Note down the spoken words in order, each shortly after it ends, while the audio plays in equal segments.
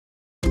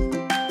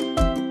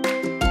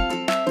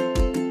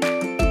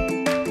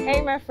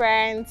Hi, my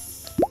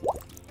friends.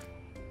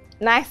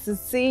 Nice to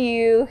see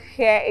you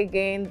here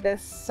again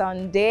this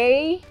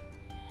Sunday.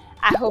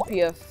 I hope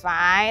you're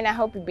fine. I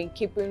hope you've been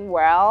keeping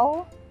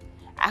well.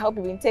 I hope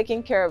you've been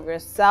taking care of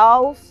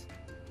yourself.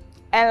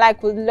 And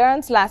like we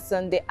learned last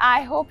Sunday,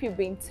 I hope you've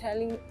been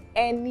telling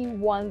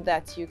anyone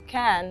that you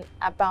can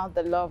about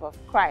the love of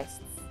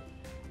Christ,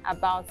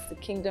 about the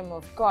kingdom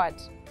of God,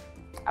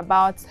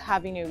 about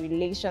having a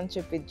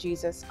relationship with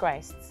Jesus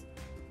Christ.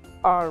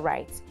 All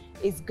right.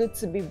 It's good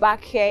to be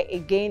back here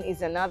again.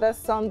 It's another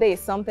Sunday.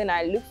 It's something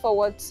I look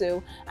forward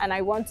to, and I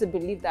want to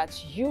believe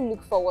that you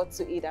look forward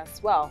to it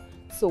as well.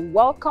 So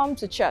welcome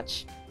to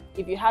church.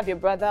 If you have your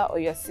brother or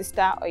your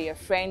sister or your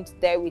friend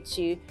there with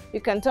you,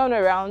 you can turn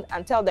around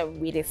and tell them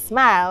with a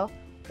smile,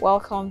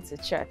 welcome to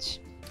church.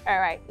 All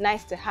right,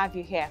 nice to have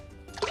you here.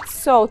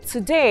 So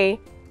today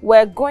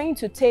we're going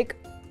to take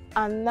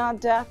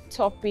another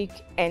topic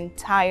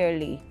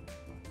entirely.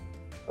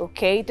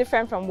 Okay,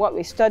 different from what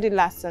we studied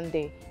last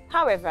Sunday.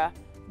 However,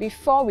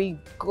 before we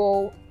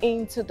go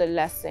into the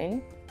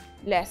lesson,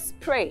 let's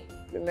pray.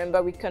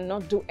 Remember, we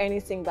cannot do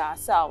anything by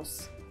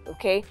ourselves,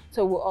 okay?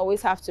 So we'll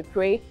always have to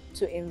pray,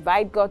 to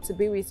invite God to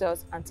be with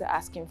us and to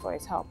ask Him for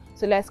His help.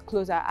 So let's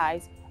close our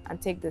eyes and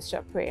take this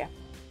short prayer.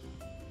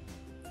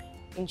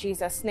 In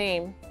Jesus'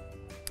 name,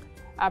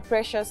 our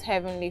precious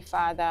Heavenly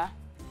Father,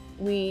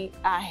 we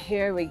are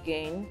here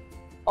again,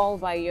 all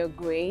by your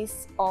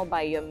grace, all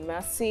by your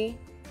mercy,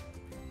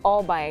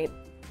 all by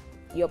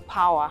your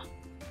power.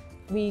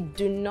 We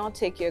do not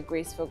take your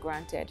grace for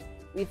granted.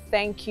 We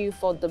thank you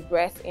for the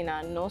breath in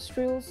our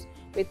nostrils.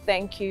 We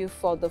thank you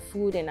for the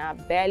food in our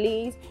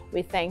bellies.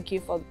 We thank you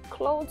for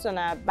clothes on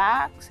our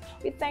backs.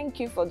 We thank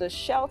you for the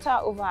shelter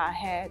over our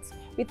heads.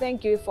 We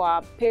thank you for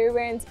our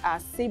parents, our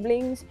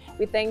siblings.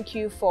 We thank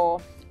you for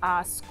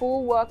our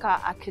schoolwork,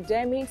 our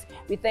academics.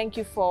 We thank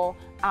you for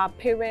our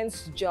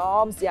parents'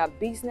 jobs, their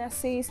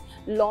businesses.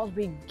 Lord,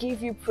 we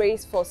give you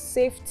praise for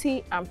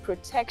safety and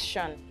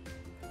protection.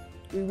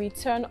 We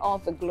return all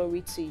the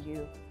glory to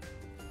you.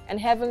 And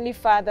Heavenly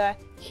Father,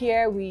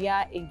 here we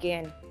are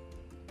again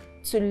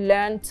to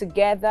learn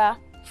together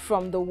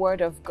from the Word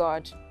of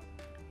God.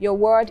 Your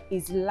Word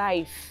is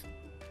life.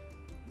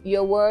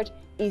 Your Word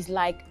is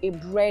like a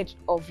bread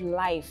of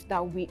life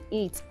that we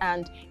eat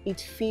and it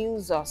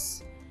fills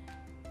us.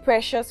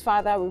 Precious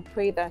Father, we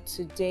pray that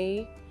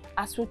today,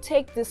 as we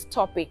take this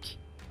topic,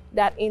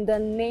 that in the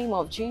name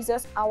of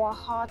Jesus, our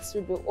hearts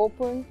will be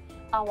open,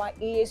 our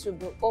ears will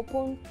be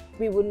open.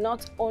 We will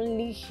not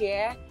only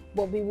hear,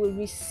 but we will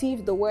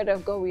receive the word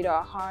of God with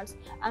our hearts,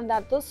 and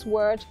that this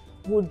word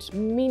would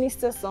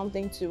minister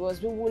something to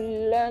us. We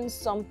will learn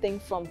something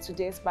from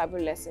today's Bible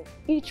lesson,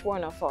 each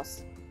one of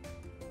us,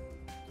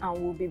 and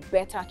we'll be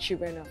better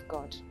children of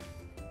God.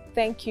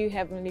 Thank you,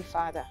 Heavenly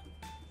Father.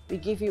 We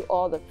give you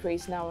all the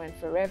praise now and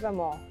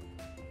forevermore.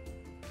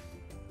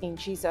 In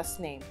Jesus'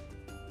 name,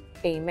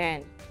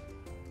 amen.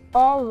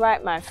 All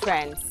right, my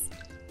friends.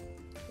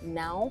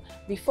 Now,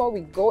 before we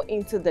go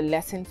into the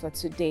lesson for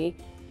today,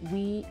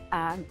 we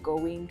are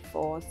going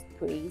for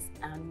praise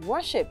and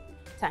worship.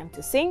 Time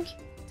to sing,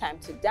 time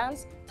to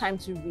dance, time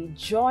to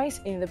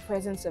rejoice in the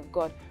presence of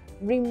God.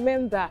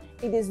 Remember,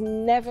 it is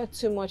never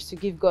too much to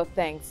give God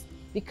thanks,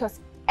 because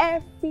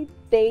every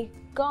day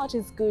God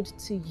is good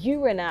to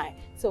you and I.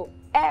 So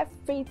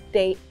every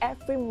day,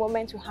 every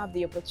moment we have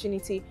the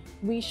opportunity,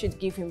 we should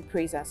give Him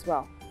praise as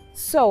well.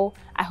 So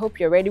I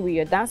hope you're ready with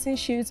your dancing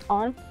shoes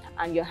on,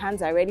 and your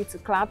hands are ready to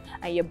clap,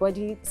 and your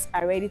bodies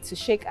are ready to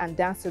shake and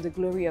dance to the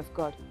glory of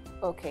God.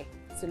 Okay,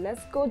 so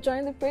let's go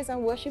join the praise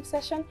and worship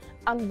session,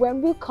 and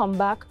when we come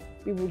back,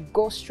 we will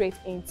go straight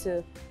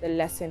into the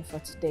lesson for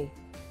today.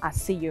 I'll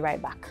see you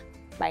right back.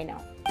 Bye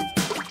now.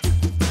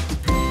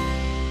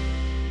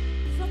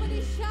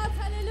 Somebody shout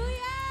hallelujah!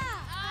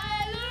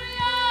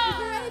 Hallelujah! If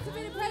you're ready to be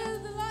in the presence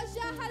of the Lord,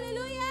 shout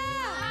hallelujah!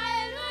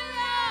 Hallelujah!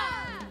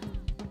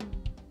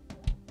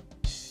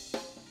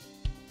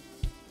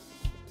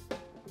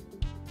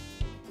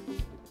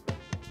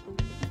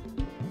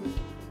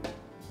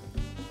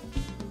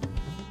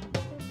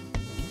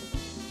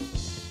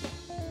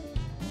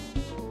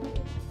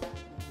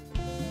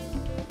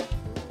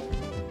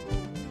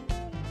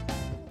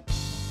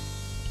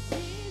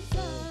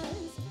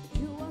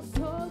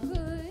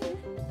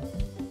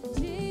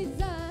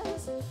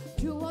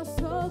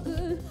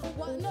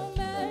 What no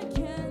man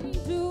can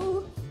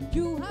do,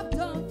 you have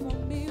done for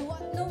me.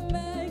 What no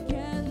man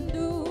can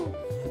do,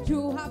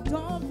 you have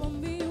done for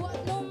me.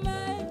 What no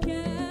man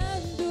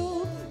can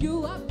do,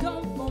 you have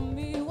done for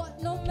me.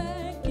 What no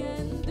man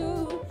can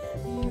do,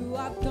 you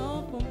have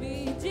done for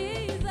me.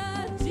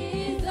 Jesus,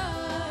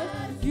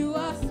 Jesus, you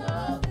are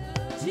so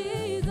good.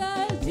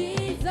 Jesus,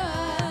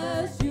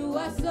 Jesus, you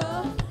are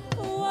so.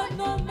 What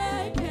no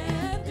man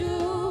can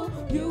do,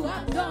 you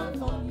have done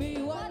for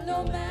me. What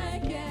no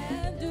man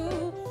can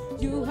do,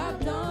 you have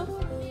done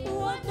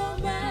what no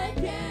man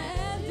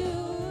can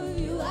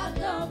do. You have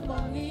done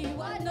for me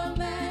what no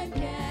man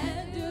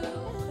can do.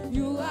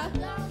 You have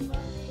done for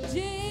me.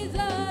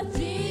 Jesus,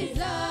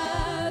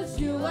 Jesus,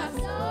 you are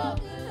so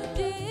good.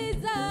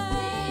 Jesus,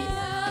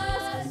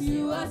 Jesus,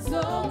 you are are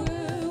so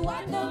good,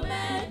 what no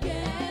man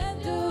can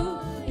do.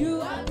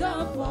 You have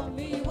done for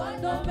me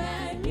what no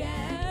man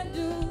can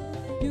do.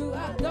 You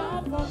have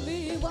done for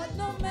me what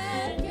no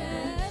man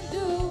can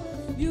do.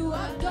 You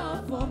have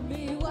done for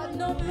me what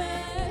no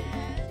man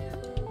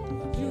can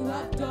do. You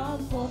have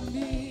done for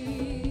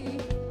me.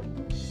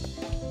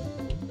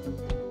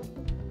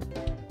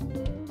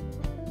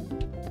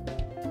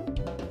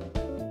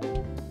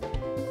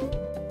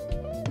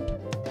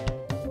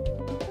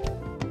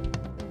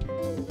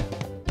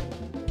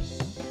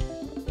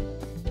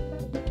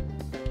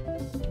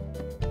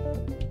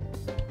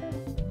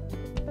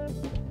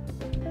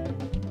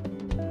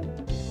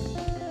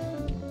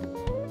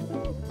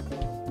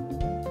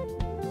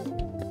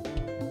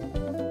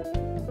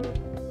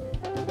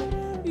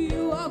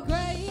 You are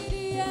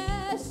great,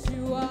 yes,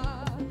 you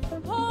are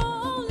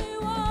Holy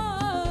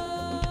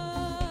One.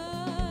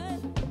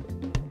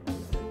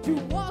 You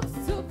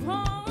walked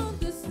upon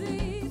the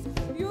seas,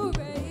 you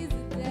raised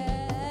the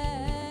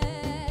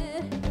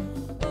dead.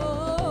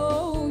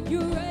 Oh,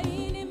 you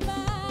reign in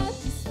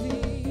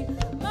majesty,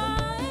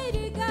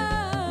 mighty God.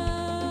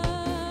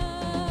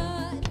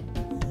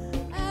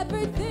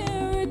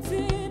 Everything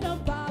written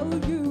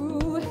about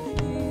you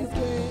is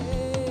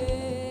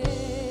great.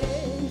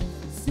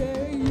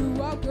 Say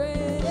you are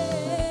great.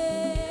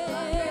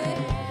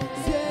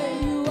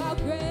 Say you are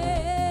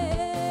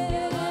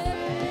great.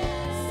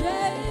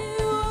 Say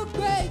you are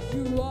great.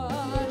 You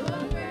are.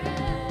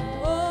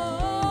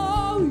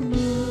 Oh,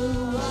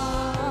 you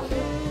are.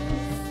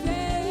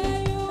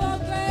 Say you are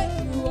great.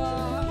 You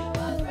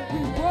are.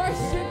 We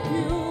worship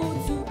you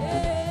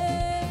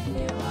today.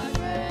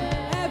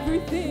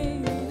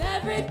 Everything,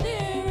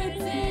 everything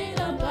written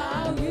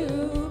about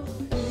you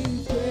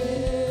is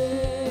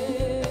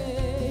great.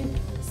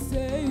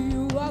 Say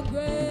you are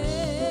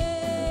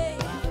great.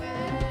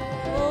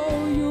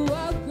 Oh, you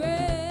are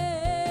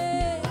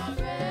great.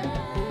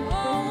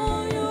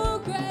 Oh, you are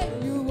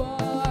great. You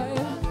are.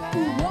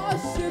 We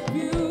worship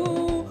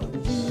you.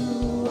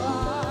 You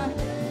are.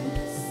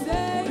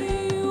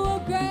 Say you are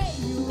great.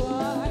 You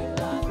are.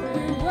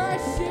 We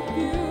worship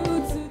you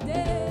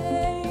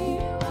today.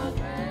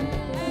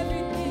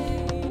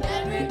 Everything,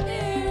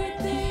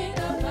 everything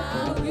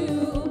about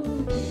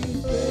you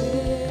is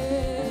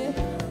great.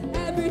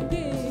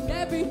 Everything,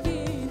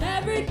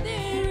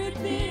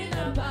 everything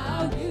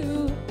about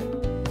you.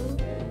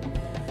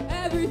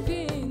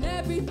 Everything,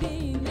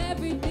 everything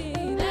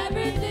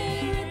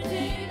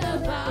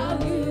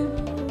about you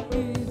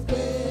is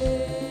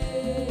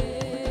great.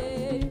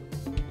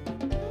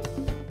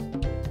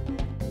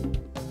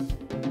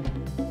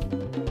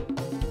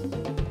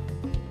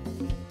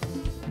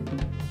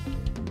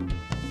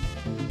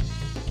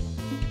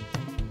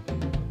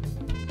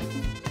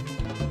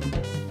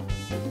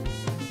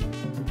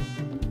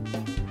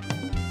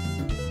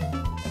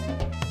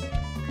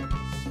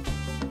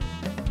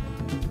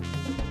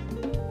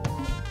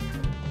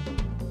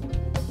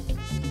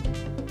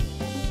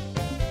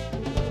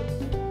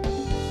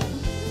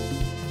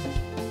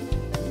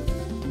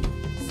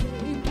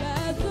 Say,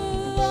 bless the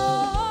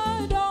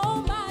Lord,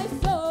 oh my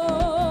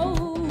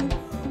soul,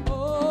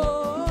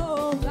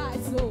 oh my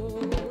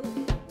soul.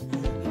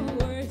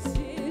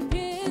 Worship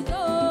His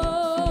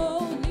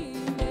holy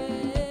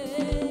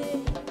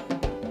name.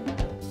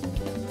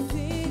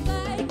 Sing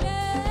like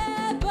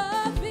never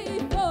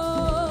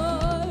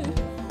before,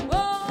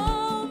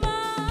 oh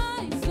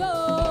my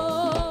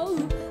soul.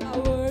 I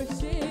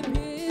worship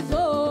His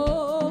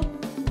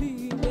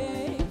holy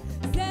name.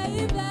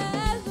 Say,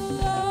 bless the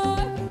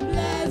Lord,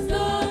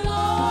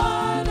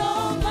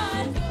 oh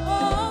my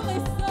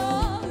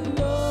soul,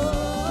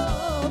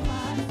 oh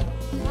my.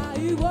 I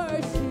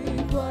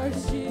worship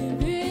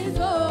His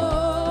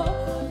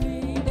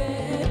holy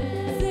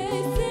name.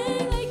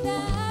 Sing like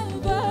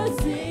never,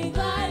 sing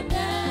like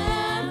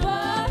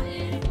never.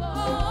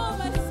 Oh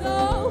my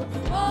soul,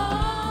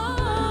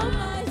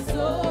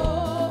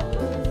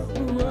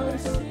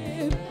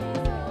 worship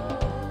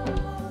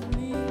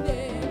holy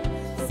name.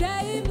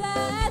 Say,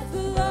 bless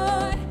the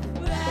Lord,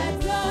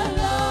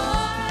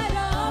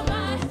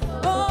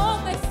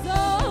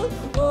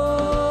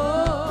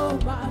 oh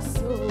my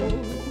soul,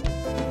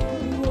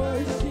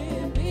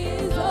 worship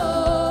His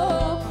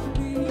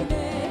holy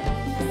name.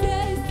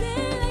 Say,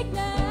 sing like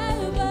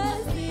never,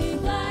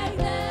 sing like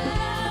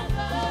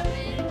never.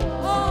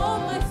 Oh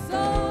my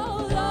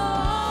soul, I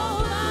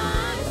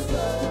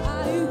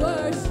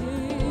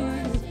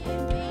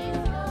worship His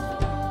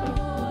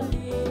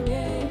holy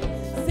name.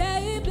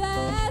 Say,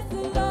 bless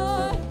the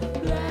Lord,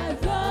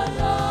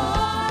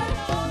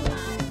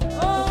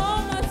 oh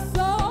my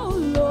soul,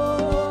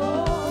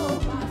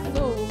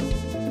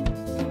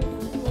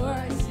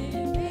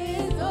 worship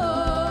His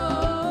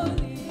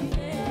holy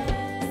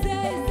name.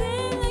 Say,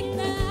 sing like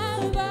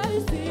never,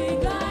 sing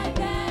like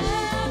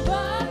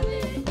never.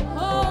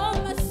 Oh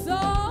my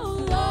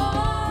soul,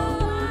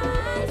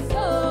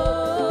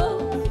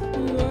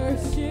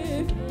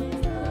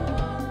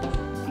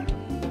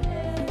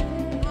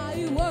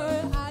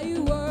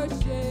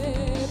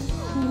 worship.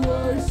 I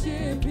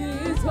worship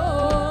His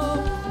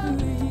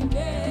holy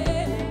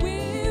name.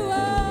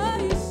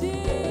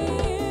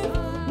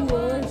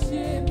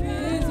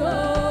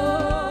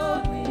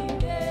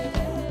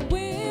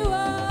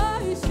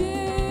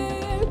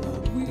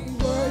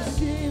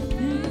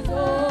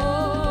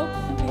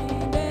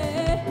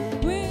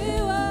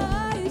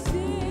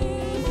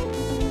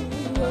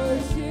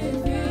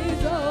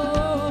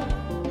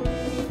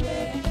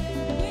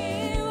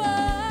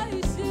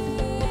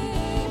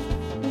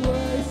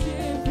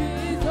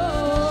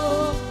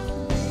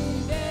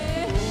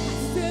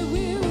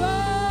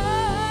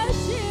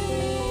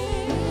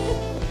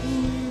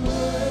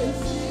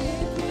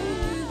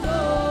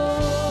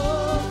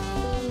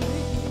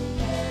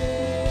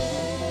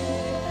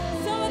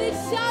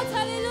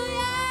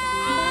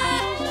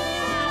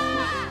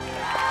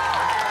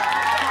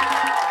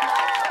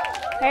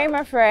 Hey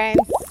my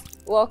friends,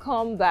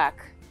 welcome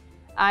back.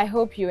 I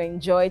hope you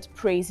enjoyed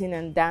praising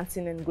and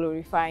dancing and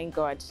glorifying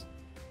God.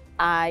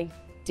 I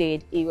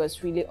did. It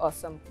was really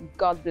awesome.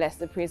 God bless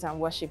the praise and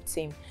worship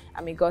team.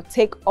 And may God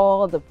take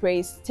all the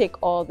praise,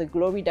 take all the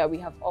glory that we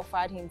have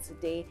offered him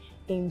today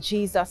in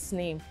Jesus'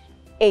 name.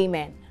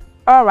 Amen.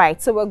 All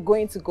right, so we're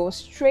going to go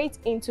straight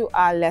into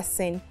our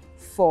lesson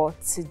for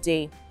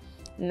today.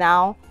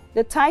 Now,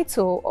 the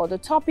title or the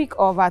topic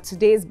of our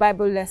today's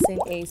Bible lesson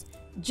is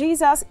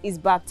Jesus is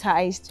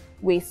baptized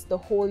with the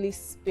Holy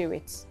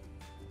Spirit.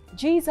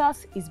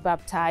 Jesus is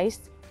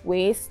baptized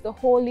with the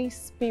Holy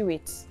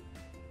Spirit.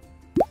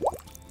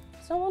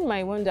 Someone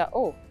might wonder,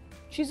 oh,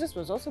 Jesus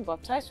was also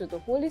baptized with the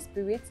Holy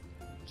Spirit?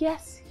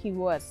 Yes, he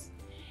was.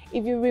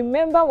 If you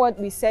remember what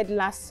we said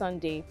last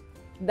Sunday,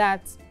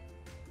 that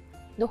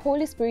the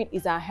Holy Spirit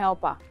is our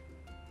helper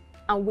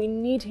and we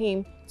need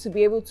him to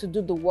be able to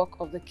do the work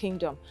of the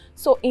kingdom.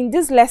 So in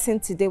this lesson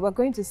today, we're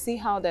going to see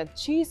how that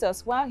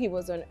Jesus, while he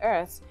was on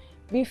earth,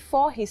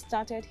 before he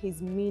started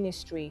his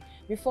ministry,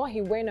 before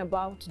he went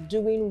about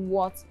doing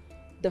what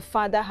the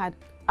Father had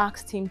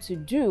asked him to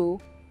do,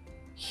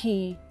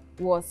 he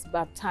was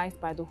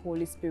baptized by the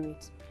Holy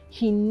Spirit.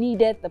 He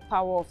needed the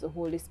power of the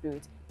Holy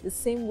Spirit. The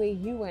same way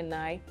you and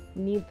I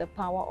need the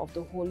power of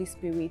the Holy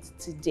Spirit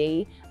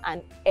today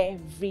and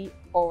every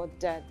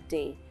other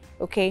day.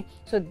 Okay,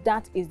 so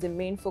that is the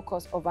main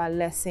focus of our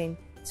lesson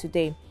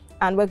today.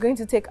 And we're going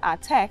to take our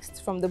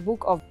text from the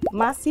book of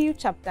Matthew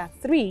chapter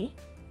 3,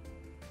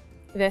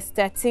 verse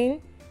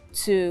 13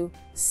 to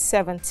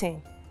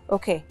 17.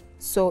 Okay,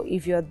 so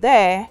if you're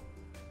there,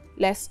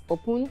 let's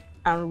open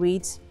and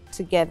read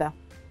together.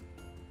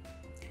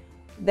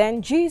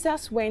 Then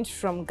Jesus went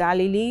from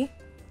Galilee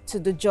to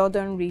the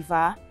Jordan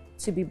River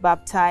to be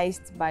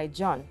baptized by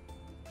John.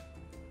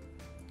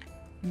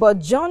 But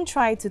John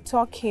tried to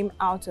talk him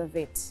out of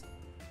it.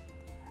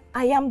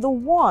 I am the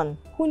one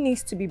who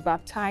needs to be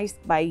baptized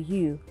by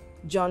you,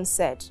 John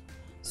said.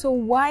 So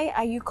why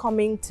are you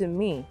coming to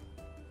me?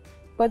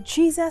 But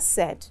Jesus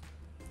said,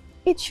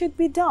 it should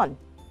be done,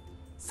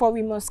 for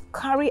we must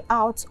carry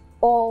out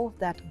all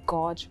that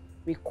God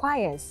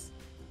requires.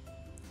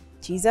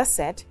 Jesus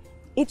said,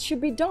 it should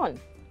be done,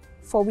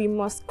 for we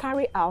must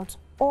carry out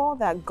all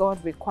that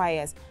God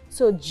requires.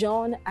 So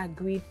John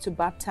agreed to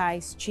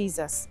baptize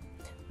Jesus.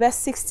 Verse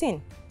 16.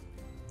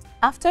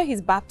 After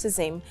his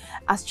baptism,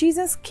 as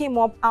Jesus came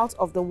up out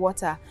of the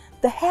water,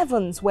 the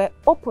heavens were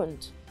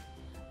opened,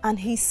 and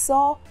he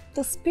saw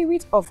the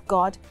Spirit of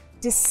God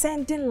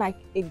descending like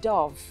a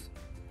dove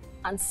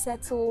and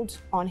settled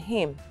on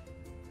him.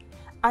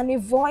 And a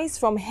voice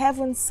from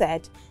heaven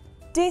said,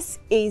 this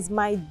is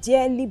my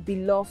dearly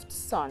beloved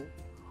Son,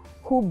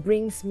 who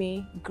brings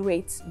me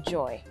great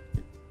joy.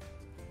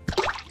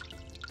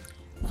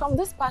 From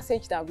this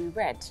passage that we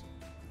read,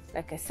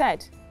 like I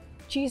said,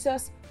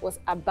 Jesus was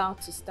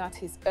about to start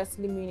his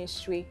earthly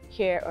ministry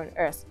here on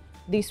earth.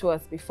 This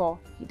was before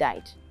he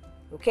died,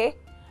 okay?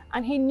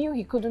 And he knew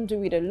he couldn't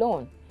do it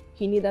alone.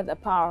 He needed the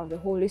power of the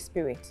Holy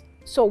Spirit.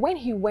 So when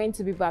he went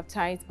to be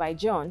baptized by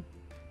John,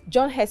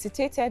 John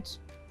hesitated.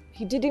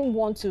 He didn't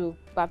want to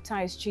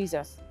baptize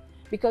Jesus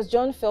because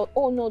John felt,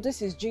 oh no,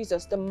 this is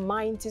Jesus, the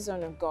mighty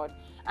Son of God,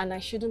 and I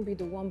shouldn't be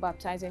the one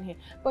baptizing him.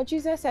 But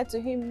Jesus said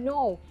to him,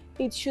 no,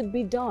 it should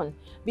be done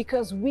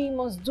because we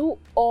must do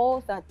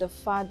all that the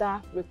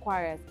Father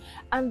requires.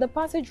 And the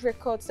passage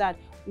records that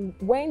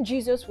when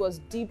Jesus was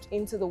dipped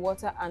into the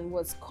water and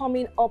was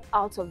coming up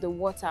out of the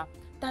water,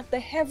 that the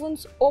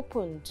heavens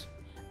opened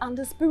and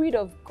the Spirit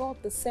of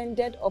God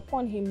descended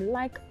upon him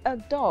like a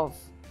dove.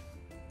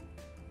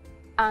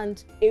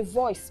 And a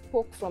voice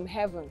spoke from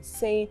heaven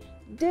saying,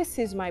 this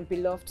is my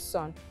beloved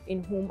Son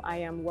in whom I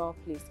am well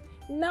pleased.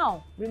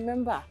 Now,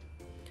 remember,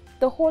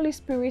 the Holy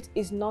Spirit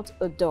is not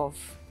a dove,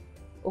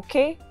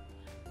 okay?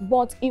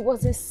 But it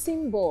was a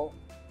symbol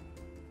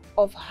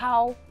of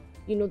how,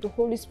 the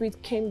Holy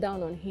Spirit came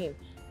down on him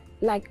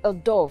like a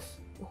dove.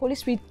 The Holy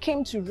Spirit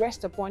came to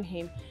rest upon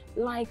him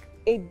like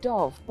a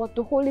dove, but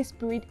the Holy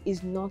Spirit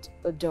is not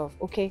a dove,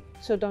 okay?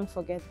 So don't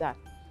forget that.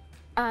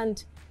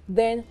 And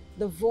then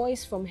the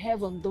voice from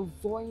heaven, the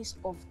voice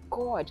of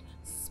God,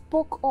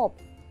 spoke up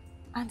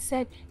and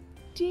said,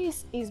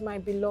 this is my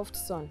beloved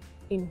Son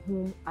in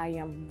whom I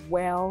am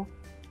well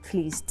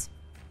pleased.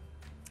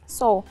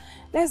 So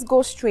let's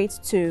go straight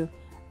to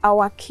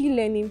our key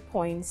learning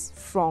points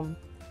from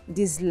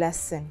this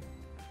lesson.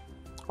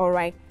 All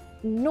right,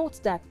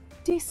 note that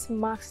this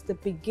marks the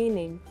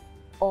beginning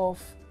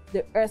of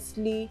the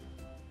earthly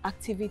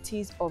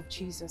activities of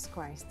Jesus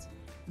Christ.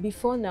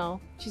 Before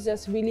now,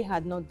 Jesus really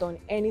had not done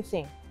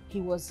anything.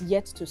 He was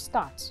yet to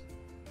start,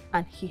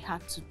 and he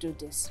had to do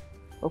this.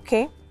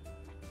 Okay?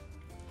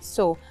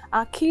 So,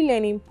 our key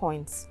learning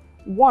points.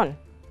 1,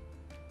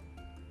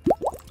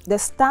 the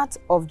start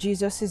of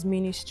Jesus'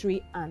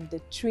 ministry and the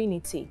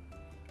Trinity.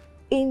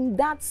 In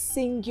that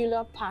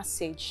singular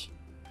passage,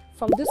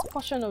 from this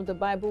portion of the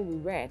Bible we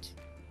read,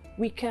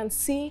 we can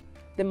see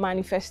the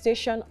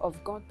manifestation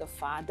of God the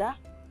Father,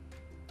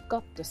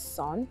 God the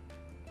Son,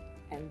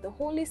 and the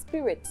Holy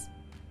Spirit.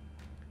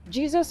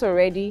 Jesus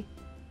already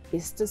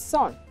is the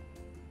Son.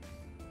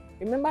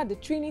 Remember, the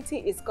Trinity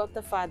is God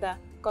the Father,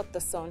 God the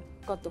Son,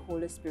 God the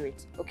Holy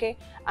Spirit, okay?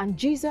 And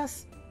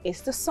Jesus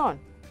is the Son.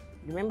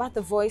 Remember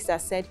the voice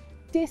that said,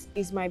 "This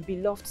is my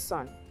beloved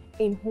Son,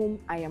 in whom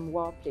I am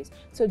well pleased."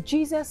 So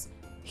Jesus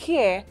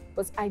here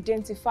was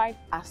identified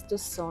as the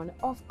Son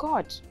of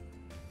God.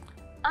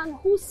 And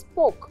who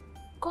spoke?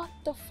 God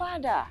the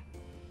Father.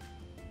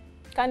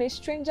 Can a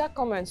stranger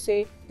come and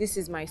say, "This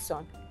is my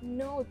son"?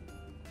 No.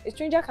 A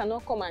stranger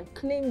cannot come and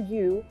claim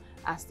you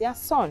as their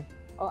son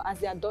or as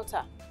their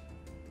daughter.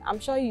 I'm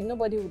sure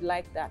nobody would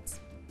like that.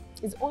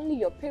 It's only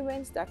your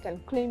parents that can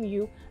claim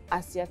you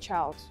as their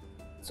child.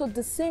 So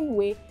the same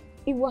way,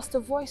 it was the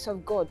voice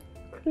of God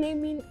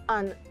claiming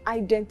and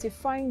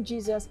identifying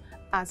Jesus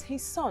as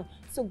his son.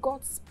 So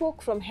God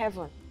spoke from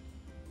heaven,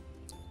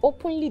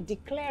 openly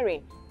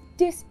declaring,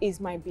 "This is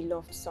my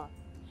beloved son."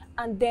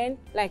 And then,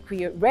 like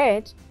we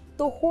read,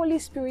 the Holy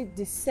Spirit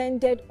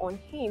descended on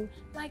him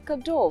like a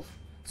dove.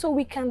 So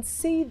we can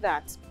see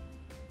that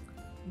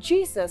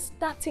Jesus,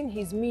 starting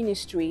his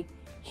ministry,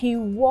 he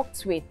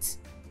walked with,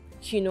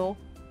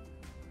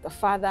 the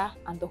Father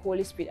and the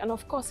Holy Spirit, and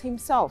of course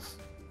himself.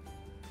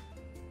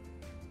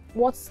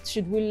 What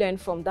should we learn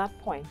from that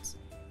point?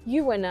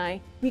 You and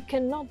I, we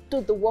cannot do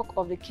the work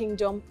of the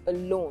kingdom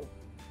alone.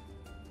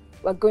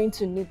 We're going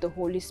to need the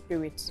Holy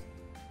Spirit.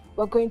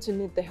 We're going to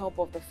need the help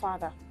of the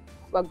Father.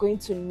 We're going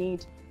to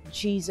need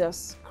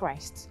Jesus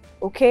Christ.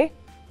 Okay?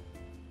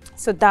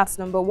 So that's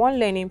number one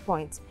learning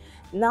point.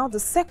 Now the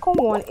second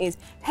one is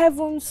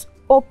heavens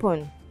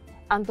open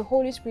and the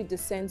Holy Spirit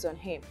descends on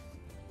him.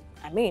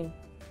 I mean,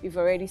 we've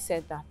already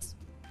said that.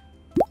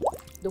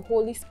 The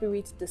Holy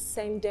Spirit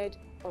descended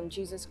on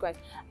Jesus Christ.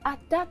 At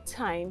that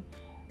time,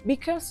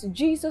 because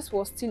Jesus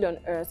was still on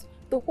earth,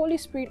 the Holy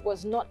Spirit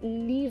was not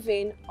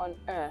living on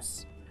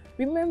earth.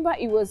 Remember,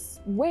 it was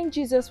when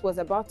Jesus was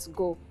about to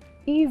go.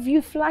 If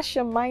you flash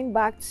your mind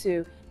back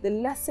to the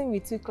lesson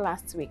we took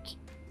last week,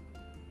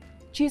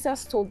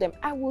 Jesus told them,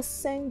 "I will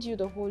send you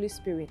the Holy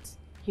Spirit.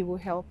 He will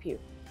help you."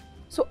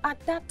 So at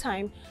that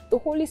time, the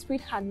Holy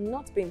Spirit had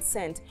not been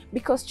sent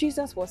because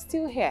Jesus was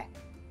still here.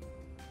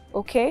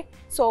 Okay?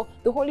 So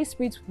the Holy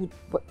Spirit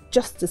would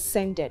just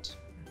descended.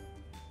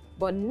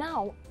 But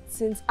now,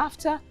 since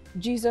after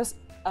Jesus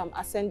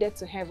ascended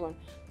to heaven,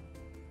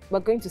 we're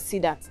going to see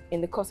that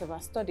in the course of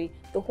our study,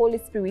 the Holy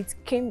Spirit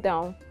came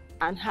down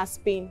and has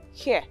been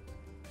here.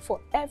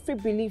 For every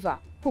believer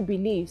who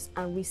believes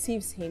and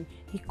receives him,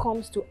 he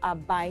comes to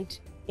abide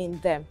in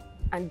them.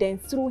 And then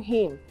through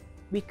him,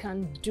 we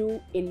can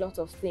do a lot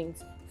of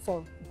things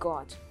for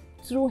God.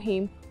 Through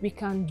him, we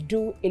can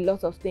do a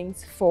lot of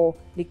things for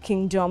the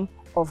kingdom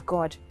of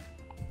God.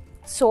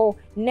 So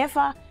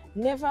never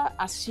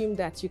assume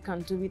that you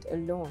can do it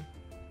alone.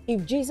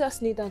 If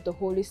Jesus needed the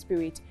Holy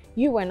Spirit,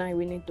 you and I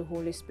will need the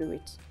Holy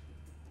Spirit.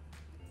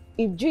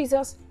 If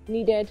Jesus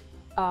needed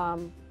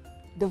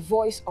the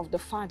voice of the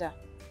Father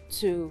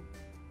to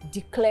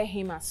declare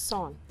him as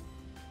son,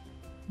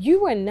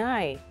 you and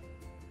I,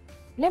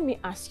 let me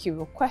ask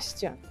you a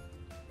question.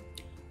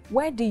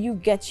 Where do you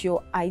get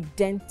your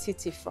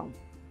identity from?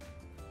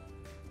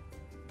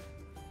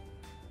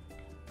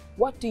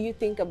 What do you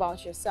think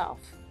about yourself?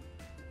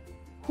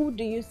 Who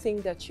do you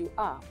think that you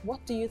are?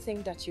 What do you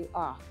think that you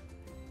are?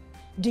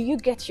 Do you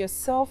get your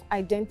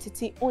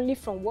self-identity only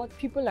from what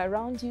people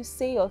around you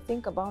say or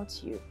think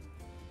about you?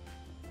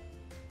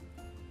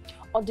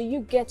 Or do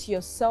you get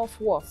your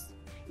self-worth,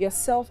 your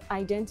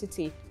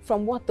self-identity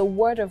from what the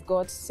Word of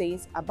God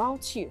says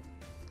about you?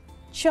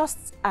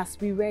 Just as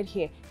we read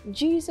here,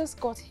 Jesus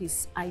got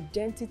his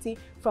identity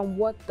from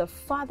what the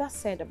Father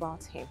said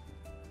about him.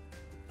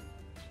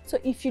 So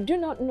if you do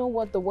not know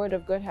what the Word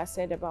of God has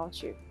said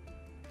about you,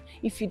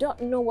 if you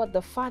don't know what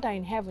the Father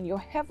in heaven, your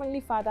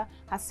heavenly Father,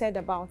 has said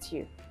about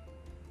you,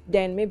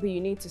 then maybe you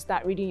need to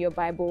start reading your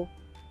Bible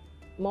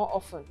more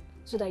often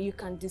so that you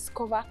can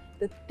discover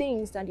the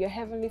things that your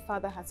heavenly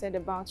Father has said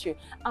about you.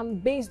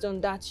 And based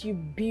on that, you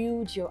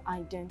build your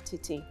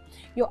identity.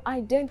 Your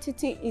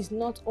identity is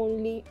not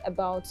only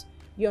about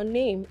your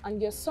name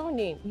and your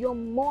surname. You're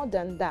more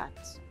than that.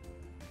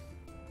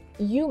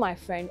 You, my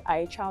friend, are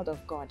a child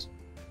of God.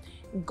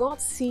 God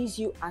sees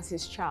you as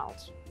his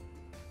child.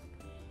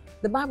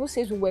 The Bible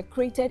says we were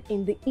created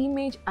in the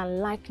image and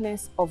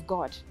likeness of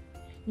God.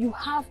 You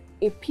have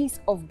a piece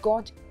of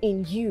God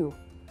in you.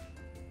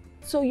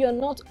 So you're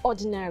not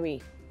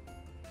ordinary.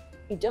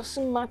 It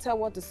doesn't matter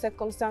what the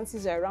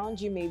circumstances around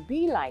you may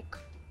be like.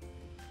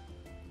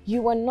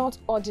 You are not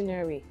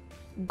ordinary.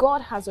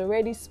 God has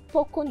already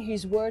spoken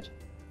his word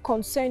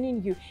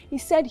concerning you. He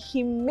said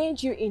he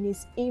made you in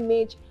his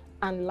image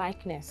and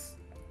likeness.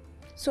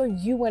 So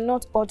you are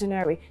not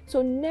ordinary.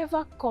 So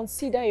never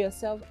consider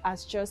yourself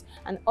as just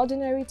an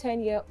ordinary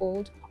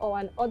 10-year-old or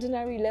an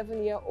ordinary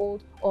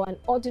 11-year-old or an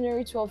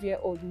ordinary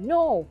 12-year-old.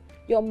 No,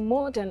 you're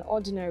more than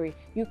ordinary.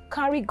 You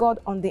carry God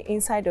on the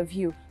inside of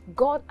you.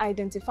 God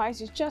identifies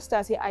you just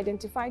as he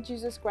identified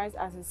Jesus Christ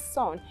as his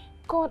son.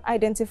 God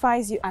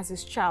identifies you as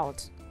his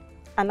child.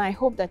 And I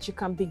hope that you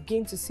can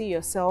begin to see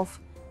yourself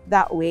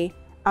that way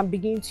and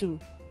begin to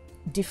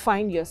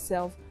define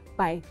yourself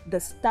by the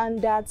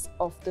standards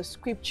of the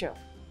scripture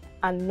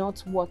and not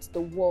what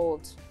the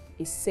world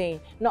is saying,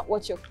 not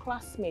what your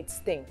classmates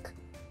think.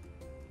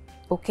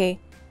 Okay?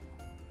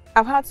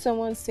 I've had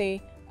someone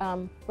say,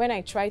 when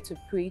I try to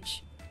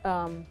preach,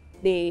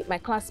 my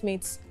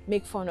classmates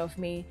make fun of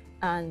me,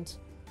 and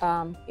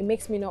it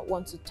makes me not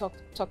want to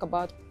talk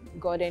about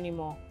God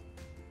anymore.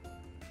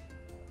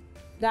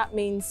 That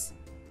means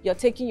you're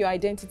taking your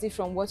identity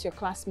from what your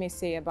classmates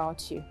say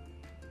about you.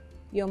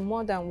 You're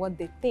more than what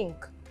they think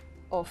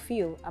or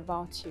feel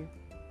about you.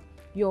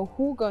 You're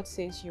who God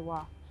says you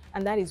are,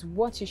 and that is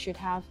what you should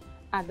have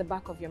at the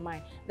back of your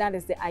mind. That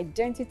is the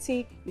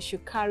identity you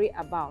should carry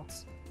about.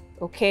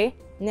 Okay?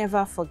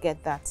 Never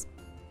forget that.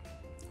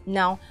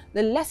 Now,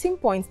 the lesson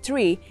point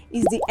 3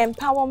 is the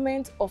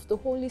empowerment of the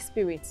Holy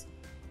Spirit.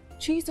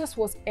 Jesus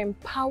was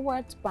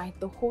empowered by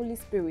the Holy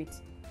Spirit.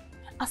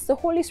 As the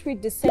Holy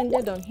Spirit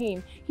descended on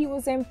him, he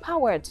was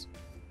empowered.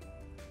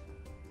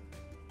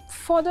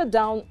 Further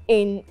down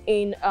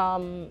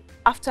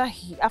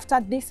after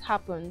this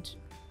happened,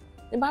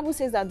 the Bible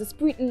says that the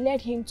Spirit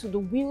led him to the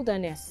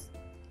wilderness.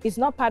 It's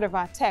not part of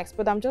our text,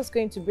 but I'm just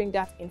going to bring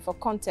that in for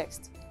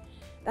context.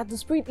 That the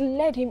Spirit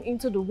led him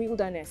into the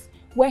wilderness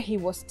where he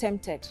was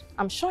tempted.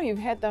 I'm sure you've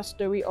heard that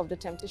story of the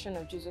temptation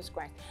of Jesus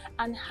Christ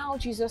and how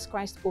Jesus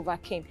Christ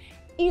overcame.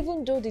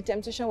 Even though the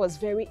temptation was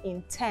very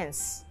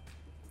intense,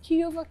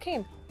 he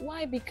overcame.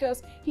 Why?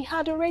 Because he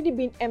had already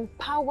been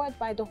empowered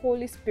by the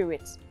Holy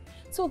Spirit.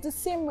 So the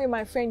same way,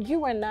 my friend,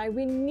 you and I,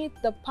 we need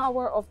the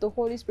power of the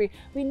Holy Spirit.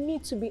 We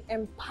need to be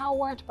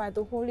empowered by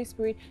the Holy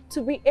Spirit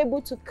to be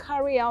able to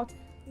carry out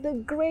the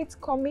Great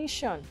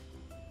Commission,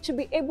 to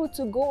be able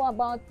to go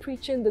about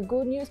preaching the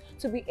good news,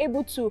 to be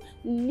able to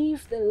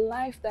live the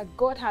life that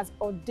God has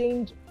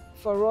ordained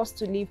for us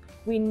to live.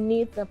 We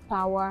need the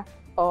power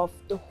of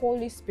the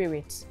Holy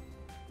Spirit.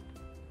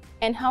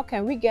 And how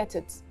can we get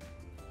it?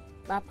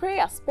 By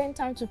prayer. Spend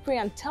time to pray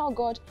and tell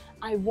God,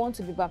 I want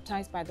to be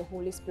baptized by the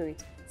Holy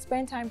Spirit.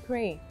 Spend time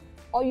praying.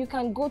 Or you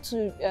can go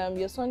to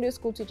your Sunday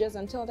school teachers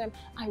and tell them,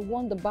 I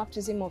want the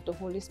baptism of the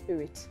Holy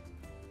Spirit.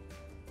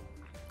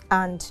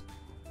 And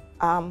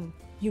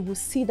you will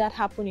see that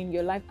happen in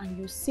your life, and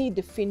you see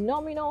the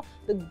phenomenal,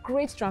 the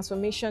great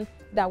transformation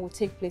that will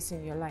take place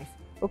in your life.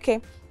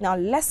 Okay, now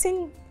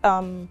lesson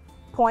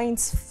point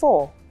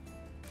 4,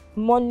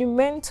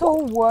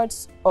 monumental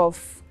words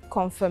of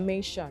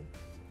confirmation.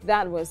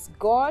 That was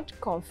God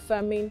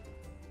confirming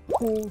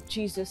who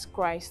Jesus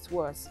Christ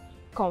was,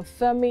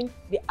 confirming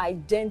the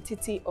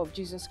identity of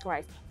Jesus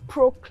Christ,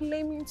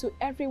 proclaiming to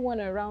everyone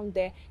around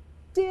there,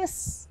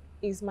 this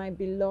is my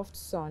beloved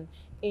Son,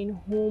 in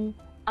whom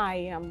I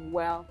am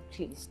well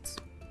pleased.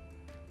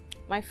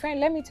 My friend,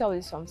 let me tell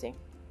you something.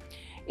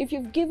 If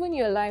you've given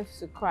your life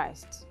to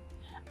Christ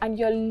and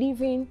you're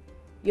living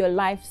your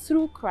life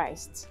through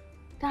Christ,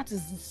 that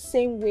is the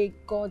same way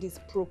God is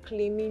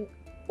proclaiming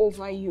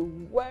over you,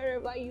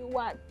 wherever you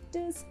are.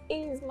 This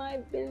is my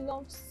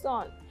beloved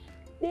Son.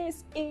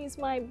 This is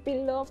my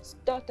beloved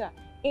daughter,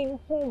 in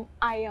whom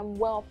I am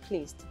well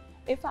pleased.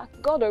 In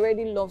fact, God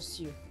already loves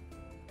you.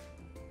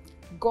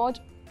 God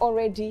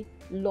already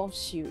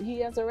loves you. He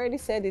has already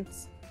said it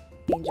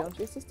in John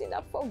 3:16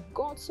 that for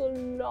God so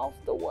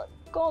loved the world.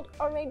 God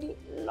already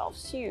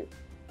loves you.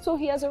 So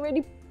he has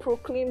already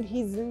proclaimed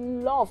his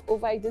love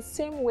over you the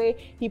same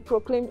way he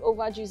proclaimed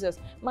over Jesus.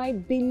 My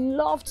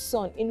beloved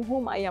Son, in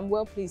whom I am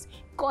well pleased.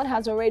 God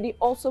has already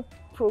also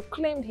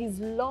proclaimed his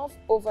love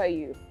over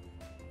you.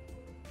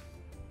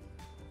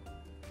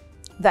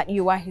 That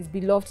you are his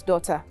beloved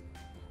daughter.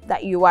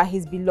 That you are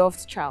his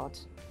beloved child.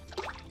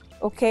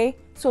 Okay?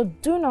 So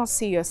do not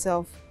see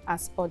yourself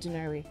as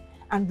ordinary.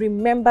 And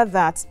remember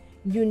that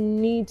you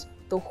need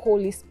the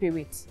Holy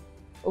Spirit.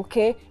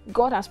 Okay?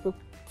 God has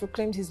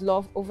proclaimed his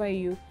love over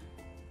you.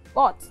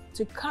 But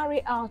to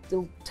carry out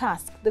the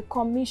task, the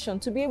commission,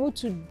 to be able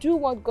to do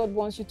what God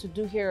wants you to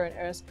do here on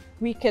earth,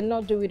 we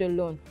cannot do it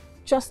alone.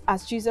 Just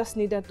as Jesus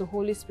needed the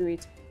Holy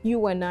Spirit,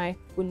 you and I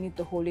will need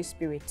the Holy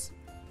Spirit.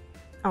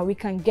 And we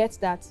can get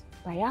that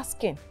by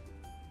asking,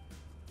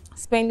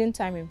 spending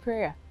time in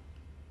prayer,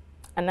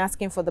 and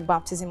asking for the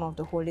baptism of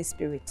the Holy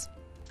Spirit.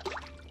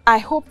 I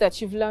hope that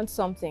you've learned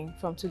something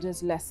from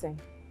today's lesson.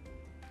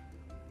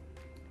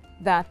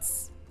 That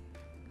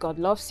God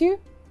loves you,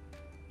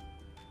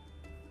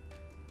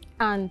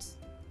 and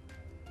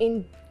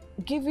in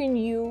giving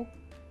you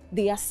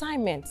the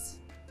assignment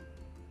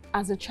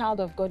as a child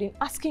of God, in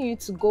asking you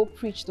to go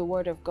preach the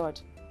word of God,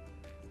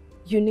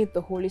 you need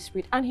the Holy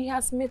Spirit, and he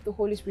has made the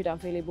Holy Spirit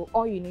available.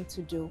 All you need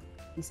to do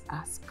is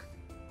ask.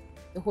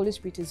 The Holy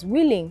Spirit is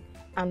willing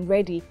and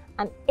ready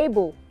and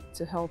able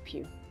to help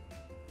you.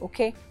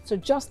 Okay? So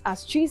just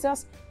as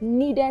Jesus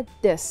needed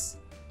this,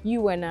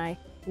 you and I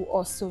will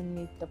also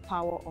need the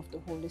power of the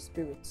Holy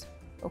Spirit.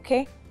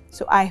 Okay?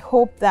 So I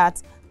hope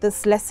that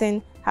this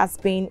lesson has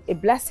been a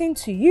blessing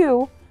to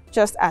you,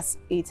 just as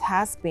it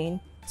has been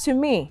to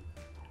me.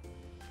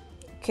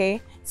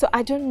 Okay? So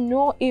I don't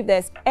know if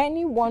there's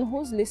anyone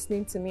who's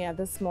listening to me at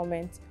this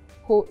moment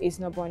who is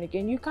not born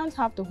again. You can't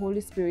have the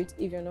Holy Spirit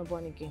if you're not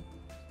born again.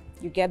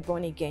 You get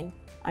born again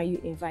and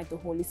you invite the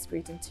Holy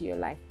Spirit into your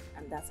life,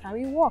 and that's how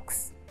it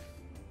works.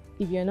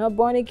 If you're not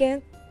born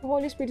again, the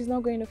Holy Spirit is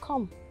not going to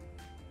come.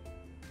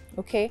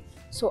 Okay,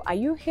 so are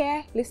you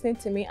here listening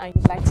to me and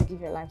you'd like to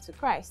give your life to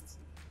Christ?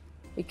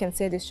 You can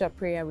say this short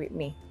prayer with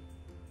me.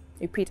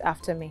 Repeat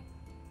after me.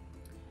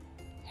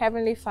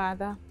 Heavenly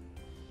Father,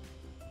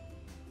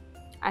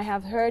 I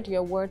have heard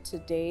your word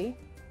today,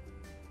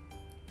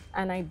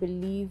 and I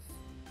believe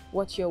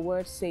what your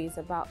word says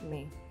about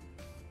me.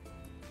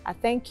 I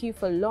thank you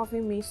for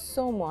loving me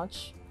so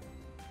much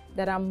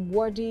that I'm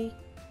worthy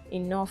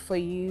enough for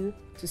you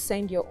to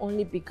send your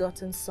only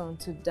begotten Son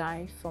to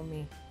die for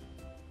me.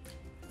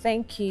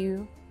 Thank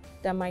you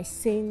that my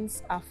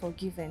sins are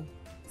forgiven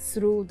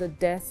through the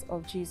death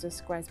of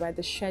Jesus Christ by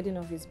the shedding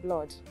of his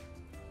blood.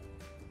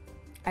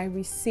 I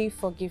receive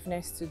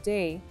forgiveness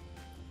today,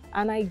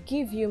 and I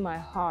give you my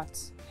heart,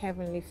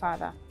 Heavenly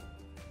Father.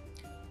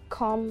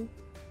 Come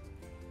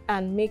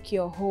and make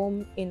your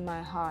home in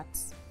my heart.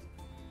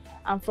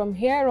 And from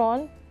here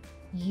on,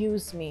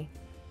 use me.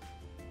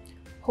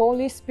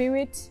 Holy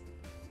Spirit,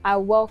 I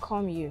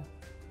welcome you.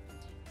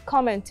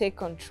 Come and take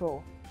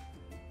control.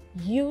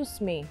 Use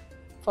me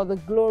for the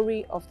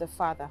glory of the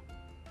Father.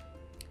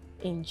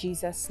 In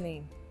Jesus'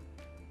 name,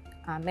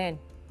 amen.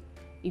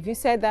 If you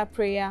said that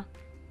prayer,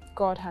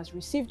 God has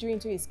received you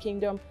into his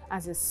kingdom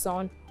as his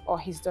son or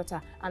his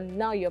daughter, and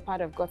now you're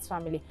part of God's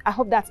family. I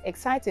hope that's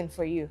exciting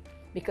for you,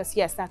 because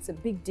yes, that's a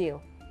big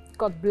deal.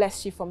 God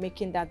bless you for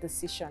making that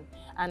decision,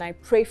 and I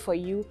pray for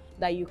you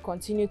that you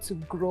continue to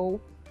grow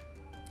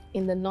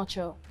in the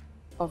nurture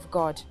of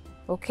God.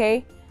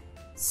 Okay,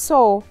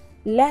 so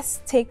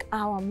let's take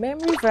our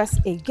memory verse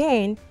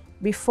again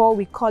before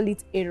we call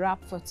it a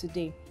wrap for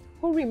today.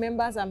 Who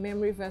remembers our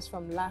memory verse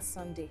from last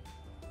Sunday?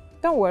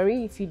 Don't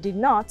worry, if you did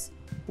not,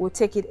 we'll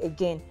take it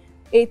again.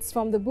 It's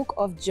from the book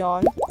of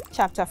John,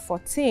 chapter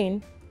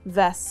 14,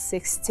 verse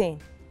 16.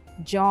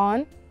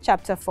 John,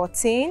 chapter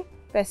 14,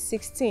 verse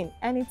 16.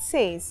 And it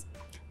says,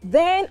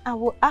 "Then I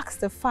will ask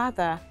the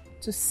Father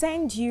to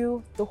send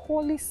you the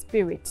Holy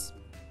Spirit,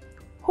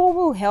 who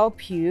will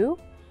help you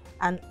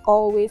and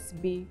always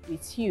be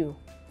with you."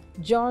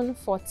 John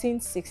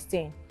 14,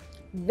 16.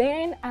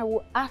 "Then I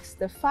will ask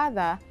the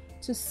Father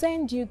to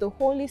send you the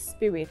Holy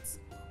Spirit,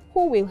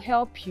 who will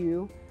help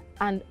you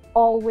and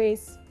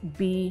always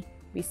be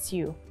with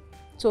you."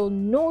 So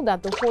know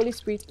that the Holy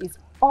Spirit is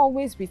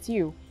always with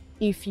you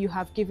if you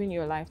have given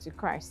your life to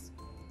Christ.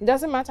 It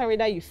doesn't matter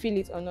whether you feel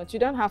it or not. You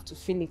don't have to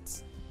feel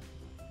it.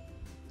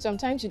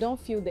 Sometimes you don't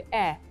feel the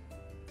air.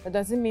 That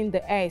doesn't mean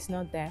the air is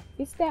not there.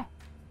 It's there.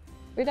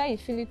 Whether you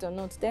feel it or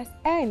not, there's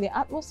air in the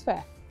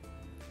atmosphere.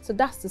 So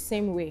that's the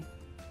same way.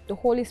 The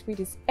Holy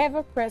Spirit is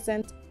ever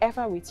present,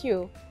 ever with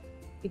you.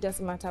 It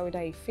doesn't matter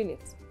whether you feel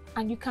it.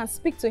 And you can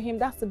speak to him.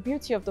 That's the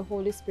beauty of the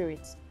Holy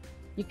Spirit.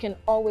 You can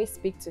always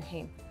speak to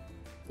him.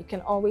 You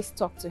can always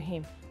talk to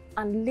him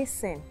and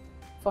listen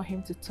for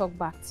him to talk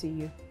back to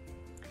you.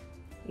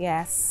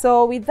 Yes,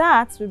 so with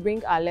that, we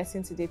bring our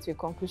lesson today to a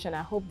conclusion.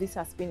 I hope this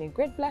has been a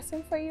great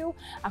blessing for you.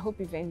 I hope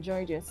you've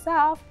enjoyed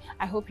yourself.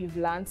 I hope you've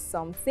learned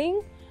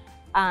something.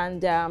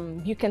 And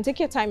you can take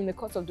your time in the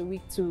course of the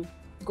week to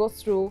go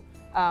through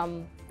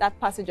that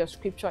passage of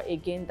scripture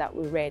again that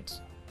we read.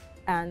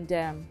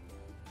 And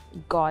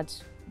God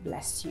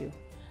bless you.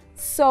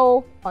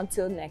 So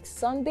until next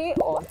Sunday,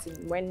 or until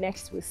when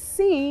next we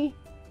see,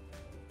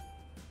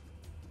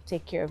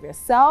 take care of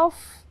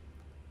yourself,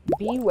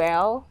 be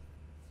well,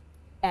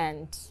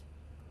 and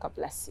God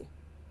bless you.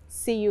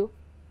 See you.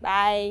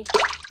 Bye.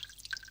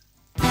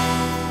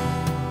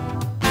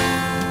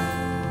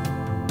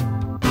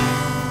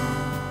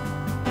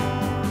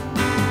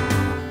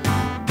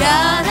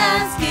 God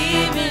has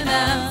given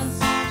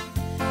us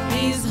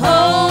his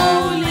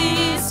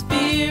Holy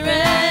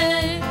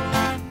Spirit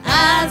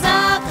as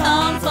our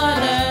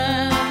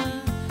comforter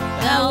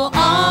that will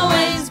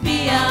always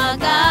be our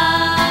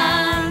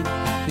God,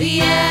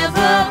 the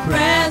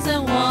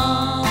ever-present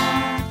one.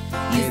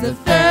 He's the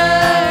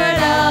third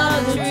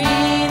of the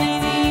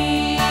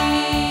Trinity.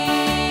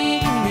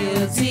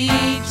 He'll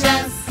teach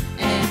us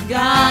and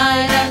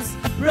guide us,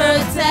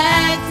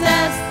 protect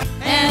us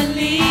and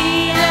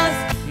lead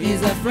us.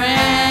 He's a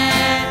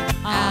friend,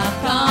 our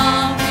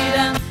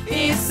confidant.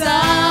 He's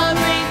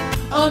sovereign,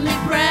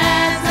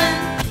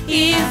 omnipresent.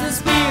 He's the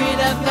Spirit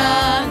of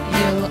God.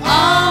 He'll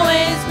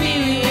always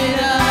be with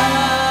us.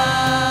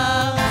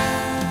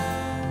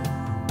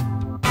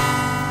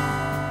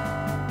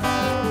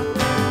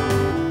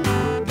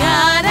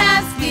 God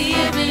has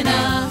given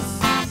us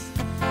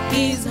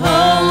his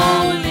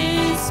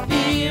Holy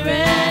Spirit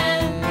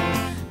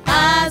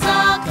as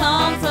our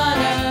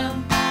comforter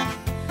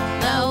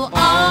that will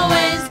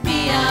always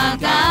be our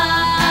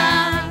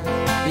God,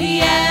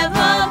 the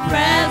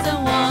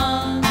ever-present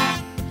one.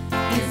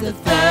 He's the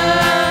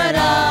third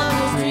of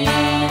the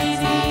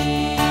Trinity.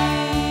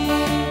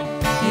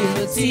 He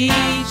will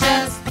teach us